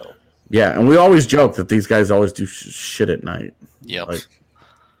night. So yeah, and we always joke that these guys always do shit at night. Yep.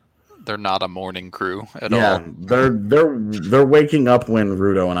 They're not a morning crew at all. They're waking up when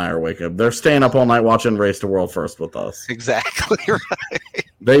Rudo and I are waking up. They're staying up all night watching Race to World First with us. Exactly right.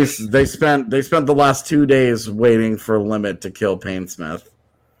 They spent the last 2 days waiting for Limit to kill Payne Smith.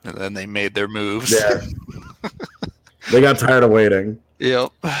 And then they made their moves. Yeah. They got tired of waiting. Yep.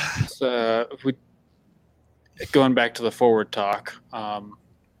 So going back to the forward talk, I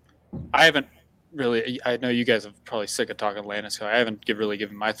haven't really, I know you guys are probably sick of talking Landeskog. I haven't really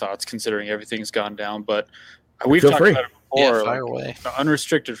given my thoughts considering everything's gone down, but we've Feel talked free. about it before. Yeah, fire away. The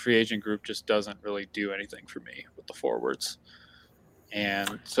unrestricted free agent group just doesn't really do anything for me with the forwards.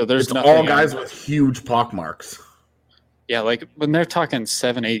 And so there's It's nothing all guys with huge pockmarks. Yeah, like when they're talking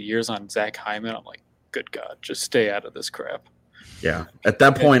 7-8 years on Zach Hyman, I'm like, good God, just stay out of this crap. Yeah. At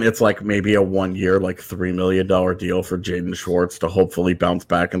that point, it's like maybe a 1 year, like $3 million deal for Jaden Schwartz to hopefully bounce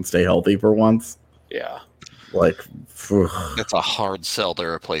back and stay healthy for once. Yeah. Like, It's a hard sell to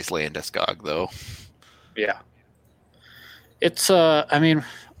replace Landeskog, though. Yeah. It's, I mean,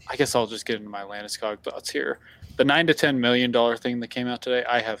 I guess I'll just get into my Landeskog thoughts here. The $9 to $10 million thing that came out today,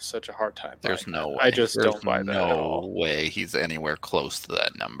 I have such a hard time. There's no way. I just don't buy that at all. No way he's anywhere close to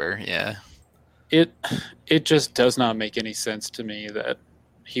that number. Yeah. It just does not make any sense to me that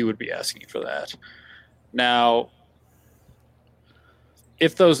he would be asking for that. Now,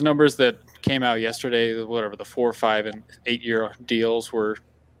 if those numbers that came out yesterday, whatever the 4, 5, and 8 year deals were,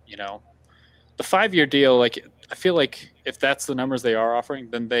 the 5-year deal, like I feel like if that's the numbers they are offering,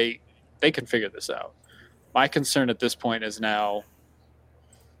 then they can figure this out. My concern at this point is now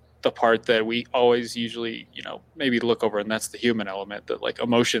the part that we always usually, maybe look over, and that's the human element, that like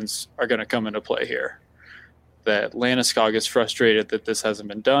emotions are going to come into play here. That Landeskog is frustrated that this hasn't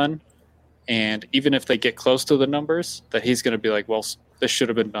been done. And even if they get close to the numbers, that he's going to be like, well, this should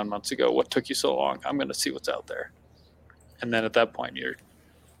have been done months ago. What took you so long? I'm going to see what's out there. And then at that point, you're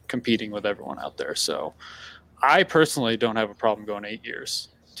competing with everyone out there. So I personally don't have a problem going 8 years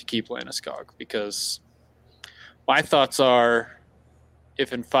to keep Landeskog, because my thoughts are,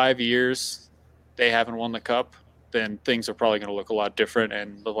 if in 5 years they haven't won the cup, then things are probably going to look a lot different.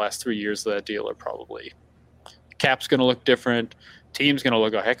 And the last 3 years of that deal are probably, cap's going to look different. Team's going to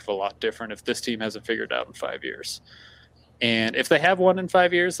look a heck of a lot different if this team hasn't figured out in 5 years. And if they have won in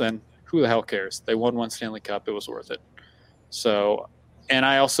 5 years, then who the hell cares? They won one Stanley Cup. It was worth it. So, and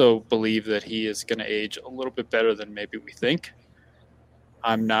I also believe that he is going to age a little bit better than maybe we think.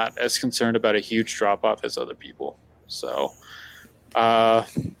 I'm not as concerned about a huge drop-off as other people. So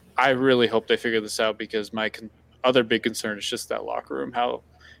I really hope they figure this out, because my other big concern is just that locker room. How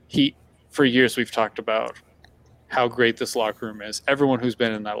for years we've talked about how great this locker room is. Everyone who's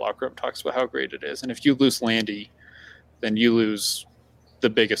been in that locker room talks about how great it is. And if you lose Landy, then you lose the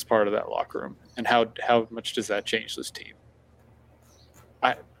biggest part of that locker room. And how much does that change this team?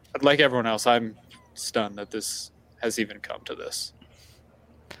 Like everyone else, I'm stunned that this has even come to this.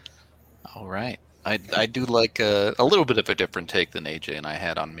 All right. I do like a little bit of a different take than AJ and I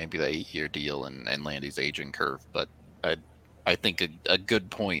had on maybe the 8-year deal and Landy's aging curve, but I think a good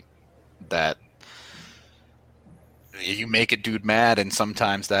point that you make a dude mad, and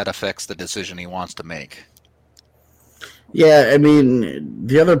sometimes that affects the decision he wants to make. Yeah, I mean,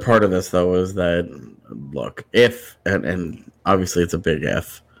 the other part of this, though, is that, look, if, and obviously it's a big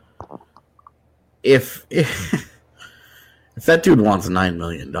if that dude wants $9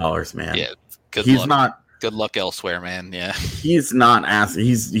 million, man, Yeah, good luck elsewhere, man. Yeah, he's not asking.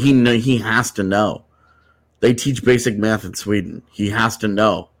 He has to know. They teach basic math in Sweden. He has to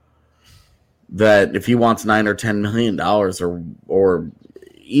know that if he wants $9 or $10 million or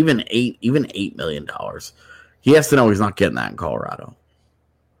even $8 million, he has to know he's not getting that in Colorado.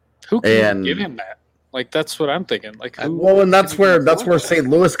 Who can give him that? Like, that's what I'm thinking. Like, and that's where St.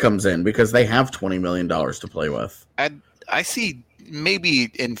 Louis comes in, because they have $20 million to play with. I see maybe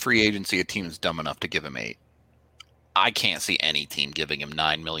in free agency a team's dumb enough to give him 8. I can't see any team giving him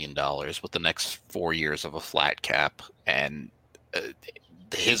 $9 million with the next 4 years of a flat cap, and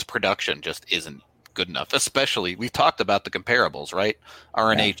his production just isn't good enough. Especially, we've talked about the comparables, right?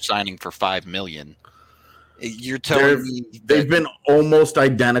 RNH signing for $5 million. You're telling me they've been almost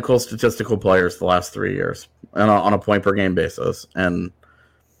identical statistical players the last 3 years, and on a point per game basis. And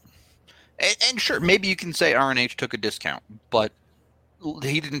sure, maybe you can say RNH took a discount, but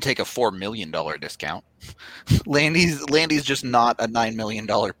he didn't take a $4 million discount. Landy's just not a $9 million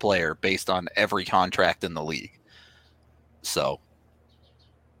player based on every contract in the league. So,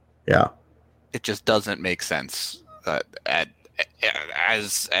 yeah, it just doesn't make sense.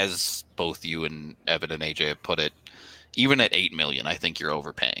 As both you and Evan and AJ have put it, even at $8 million, I think you're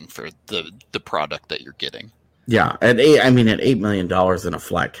overpaying for the product that you're getting. Yeah, at $8 million in a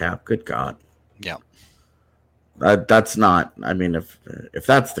flat cap, good God. Yeah. That's not. I mean, if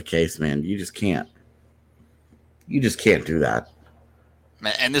that's the case, man, you just can't. You just can't do that.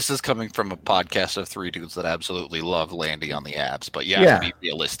 And this is coming from a podcast of 3 dudes that absolutely love Landy on the abs, but you have to be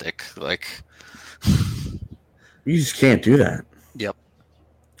realistic. Like, you just can't do that. Yep.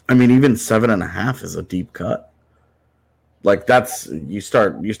 I mean, even 7.5 is a deep cut. Like that's you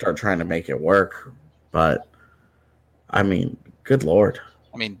start trying to make it work, but I mean, good lord.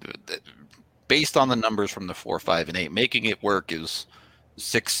 I mean, based on the numbers from the 4, 5, and 8, making it work is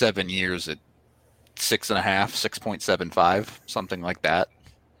 6, 7 years at 6.5, 6.75, something like that.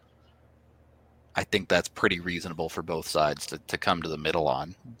 I think that's pretty reasonable for both sides to come to the middle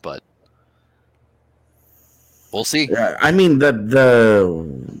on, but we'll see. Yeah, I mean I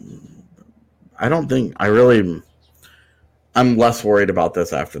don't think I'm less worried about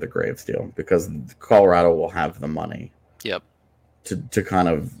this after the Graves deal because Colorado will have the money. Yep. To kind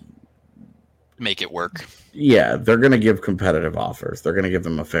of make it work. Yeah, they're going to give competitive offers. They're going to give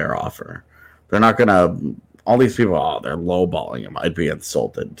them a fair offer. They're not going to. All these people, they're lowballing him. I'd be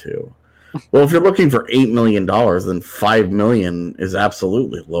insulted too. Well, if you're looking for $8 million, then $5 million is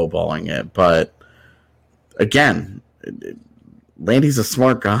absolutely lowballing it. But again, Landy's a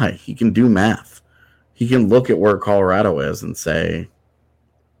smart guy. He can do math. He can look at where Colorado is and say,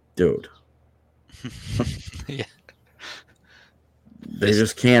 dude. Yeah. They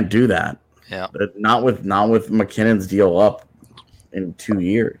just can't do that. Yeah. Not with McKinnon's deal up in 2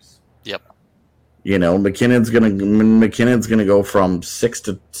 years. Yep. You know, McKinnon's gonna go from 6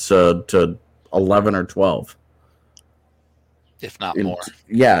 to 11 or 12, if not more.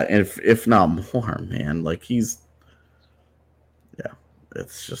 Yeah, if not more, man. Like it's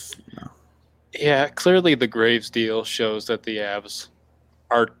just no. Yeah, clearly the Graves deal shows that the Avs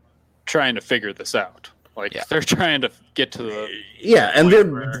are trying to figure this out. Like they're trying to get to the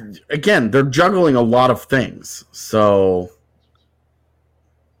and they're juggling a lot of things. So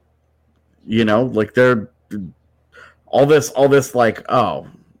you know, like they're all this like all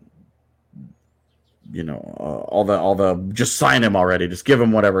the just sign him already, just give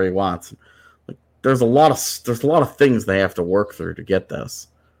him whatever he wants. Like there's a lot of things they have to work through to get this.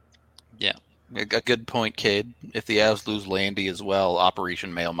 Yeah. A good point, Cade. If the Avs lose Landy as well,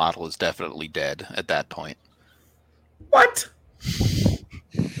 Operation Male Model is definitely dead at that point. What?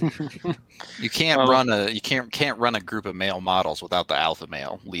 You can't run a group of male models without the alpha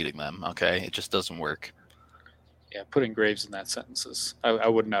male leading them. Okay, it just doesn't work. Yeah, putting Graves in that sentence is I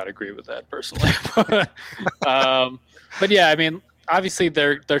would not agree with that personally. But yeah, I mean, obviously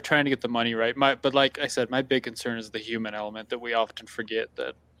they're trying to get the money right. But like I said, my big concern is the human element that we often forget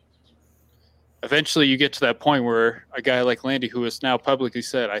that. Eventually, you get to that point where a guy like Landy, who has now publicly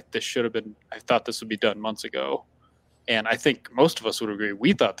said, I thought this would be done months ago. And I think most of us would agree,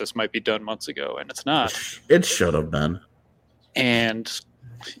 we thought this might be done months ago, and it's not. It should have been. And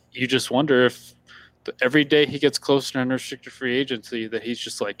you just wonder if every day he gets closer to unrestricted free agency, that he's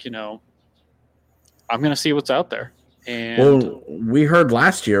just like, I'm going to see what's out there. And we heard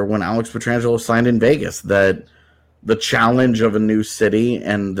last year when Alex Pietrangelo signed in Vegas that the challenge of a new city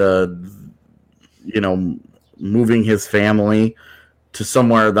and moving his family to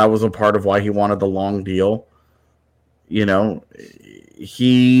somewhere, that was a part of why he wanted the long deal. You know,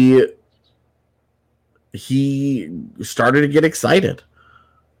 he started to get excited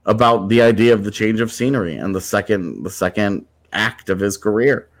about the idea of the change of scenery and the second act of his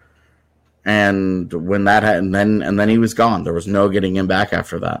career. And when that happened, and then he was gone. There was no getting him back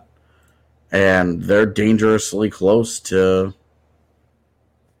after that. And they're dangerously close to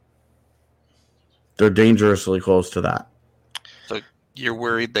that. So you're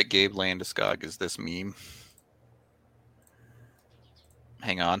worried that Gabe Landeskog is this meme?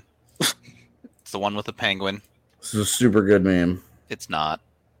 Hang on. It's the one with the penguin. This is a super good meme. It's not.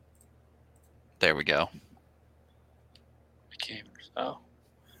 There we go.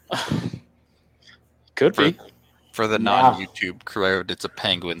 Could be. For the non-YouTube crowd, it's a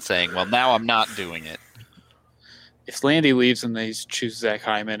penguin saying, well, now I'm not doing it. If Landy leaves and they choose Zach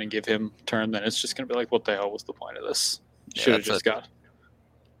Hyman and give him term, then it's just going to be like, what the hell was the point of this? Should have just got...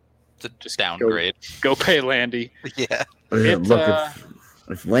 It's a downgrade. Go pay Landy. Yeah. Look,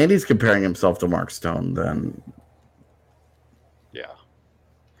 if Landy's comparing himself to Mark Stone, then... Yeah.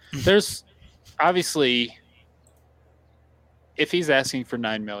 There's obviously... If he's asking for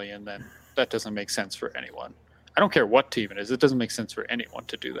 $9 million, then that doesn't make sense for anyone. I don't care what team it is. It doesn't make sense for anyone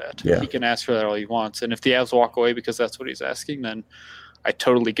to do that. Yeah. He can ask for that all he wants. And if the Avs walk away because that's what he's asking, then I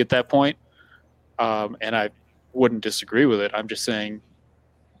totally get that point. And I wouldn't disagree with it. I'm just saying,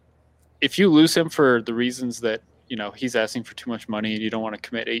 if you lose him for the reasons that, he's asking for too much money and you don't want to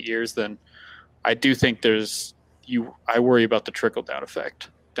commit 8 years, then I do think I worry about the trickle-down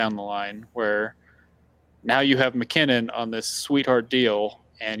effect down the line where now you have McKinnon on this sweetheart deal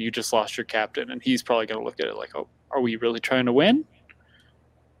and you just lost your captain, and he's probably going to look at it like, oh, are we really trying to win?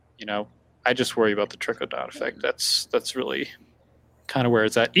 I just worry about the trickle-down effect. That's really kind of where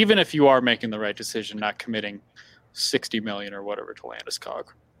it's at. Even if you are making the right decision, not committing $60 million or whatever to Landeskog.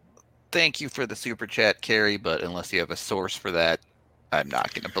 Thank you for the super chat, Carrie, but unless you have a source for that, I'm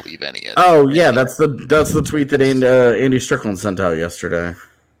not going to believe any of it. Oh yeah, that's the tweet that Andy Strickland sent out yesterday.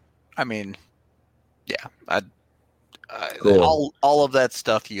 I mean, yeah, Cool. all of that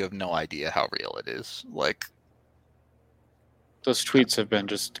stuff, you have no idea how real it is. Like, Those tweets have been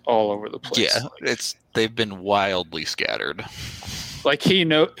just all over the place. yeah, they've been wildly scattered, Like he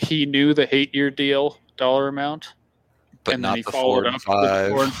knew the hate year deal dollar amount, but and not then he the followed 4 and up with the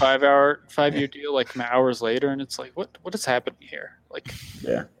 5. 4 and 5 year deal like hours later, and it's like, what is happening here? Like,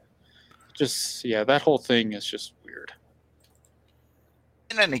 Yeah. just that whole thing is just weird.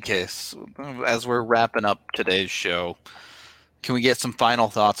 In any case, as we're wrapping up today's show, can we get some final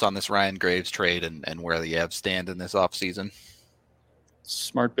thoughts on this Ryan Graves trade and where the Avs stand in this offseason?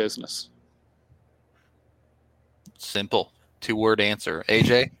 Smart business. Simple. 2-word answer.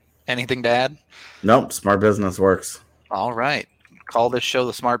 AJ, anything to add? Nope. Smart business works. All right. Call this show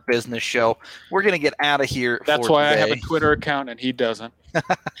the Smart Business Show. We're going to get out of here. That's why I have a Twitter account and he doesn't.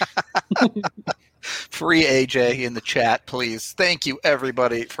 Free AJ in the chat, please. Thank you,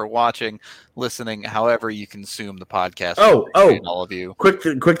 everybody, for watching, listening, however you consume the podcast. All of you. Quick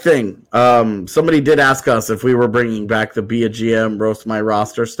thing. Somebody did ask us if we were bringing back the Be a GM roast my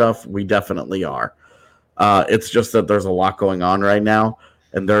roster stuff. We definitely are. It's just that there's a lot going on right now,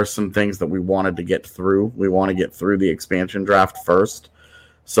 and there are some things that we wanted to get through. We want to get through the expansion draft first.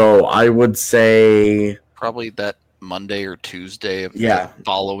 So I would say probably that Monday or Tuesday of the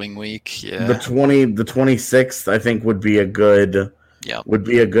following week. Yeah. The 26th, I think, would be a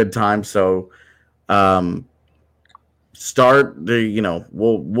good time. So start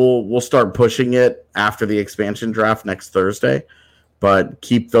we'll start pushing it after the expansion draft next Thursday, but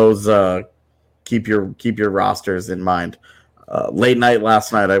keep those keep your rosters in mind. Late night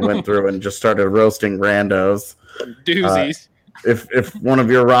last night I went through and just started roasting randos. Doozies. If one of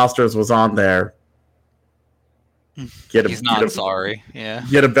your rosters was on there, sorry. Yeah.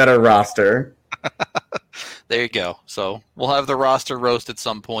 Get a better roster. There you go. So we'll have the roster roast at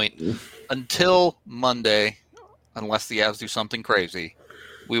some point. Until Monday, unless the Avs do something crazy,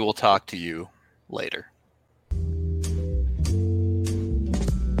 we will talk to you later.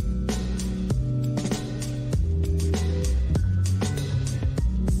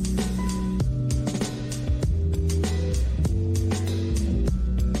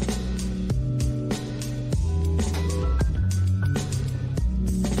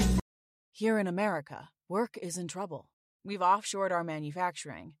 Here in America, work is in trouble. We've offshored our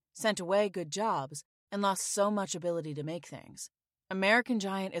manufacturing, sent away good jobs, and lost so much ability to make things. American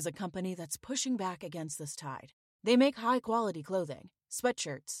Giant is a company that's pushing back against this tide. They make high-quality clothing,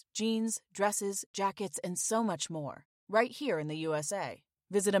 sweatshirts, jeans, dresses, jackets, and so much more, right here in the USA.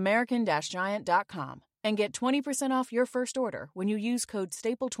 Visit American-Giant.com and get 20% off your first order when you use code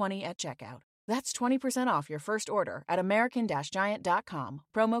STAPLE20 at checkout. That's 20% off your first order at American-Giant.com,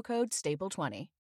 promo code STAPLE20.